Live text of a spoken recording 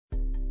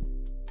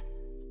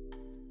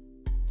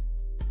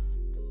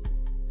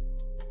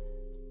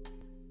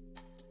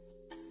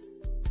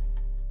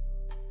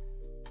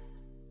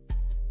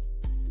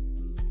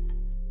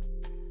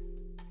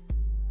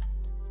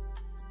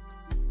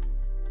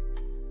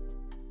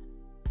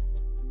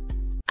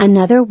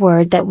Another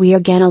word that we are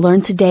gonna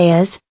learn today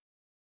is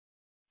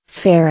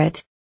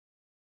ferret.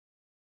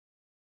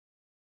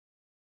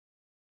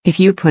 If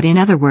you put in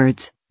other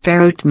words,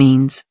 ferret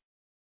means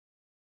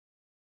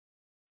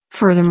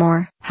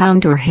Furthermore,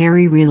 hound or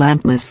hairy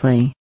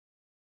relentlessly.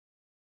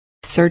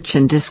 Search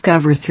and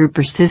discover through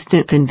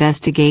persistent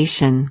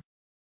investigation.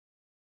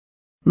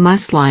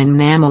 Musteline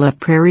mammal of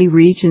prairie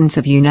regions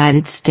of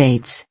United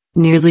States,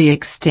 nearly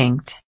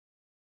extinct.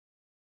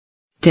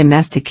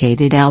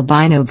 Domesticated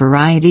albino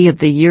variety of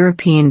the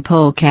European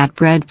polecat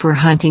bred for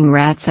hunting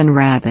rats and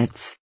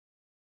rabbits.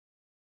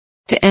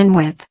 To end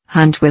with,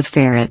 hunt with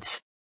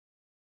ferrets.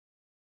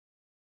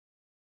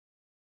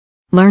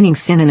 Learning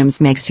synonyms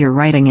makes your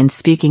writing and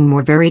speaking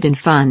more varied and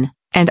fun,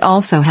 and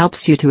also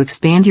helps you to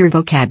expand your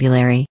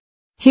vocabulary.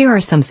 Here are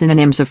some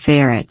synonyms of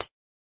ferret.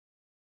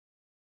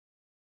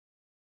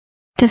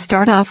 To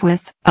start off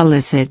with,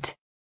 elicit.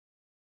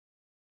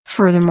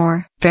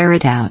 furthermore,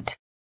 Ferret out.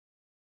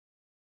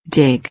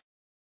 Dig.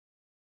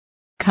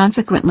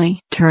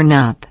 Consequently, turn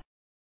up.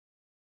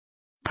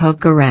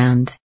 Poke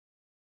around.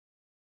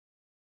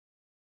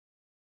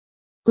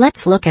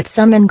 Let's look at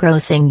some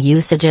engrossing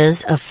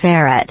usages of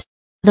ferret.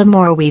 The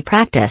more we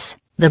practice,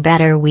 the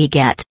better we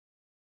get.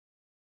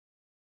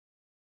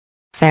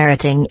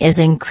 Ferreting is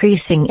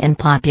increasing in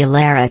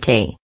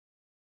popularity.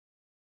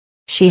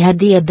 She had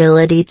the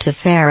ability to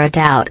ferret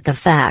out the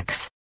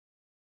facts.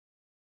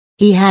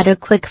 He had a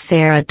quick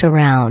ferret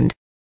around.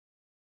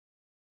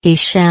 He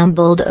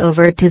shambled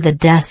over to the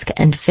desk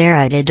and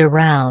ferreted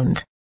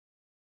around.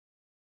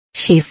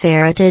 She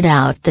ferreted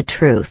out the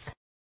truth.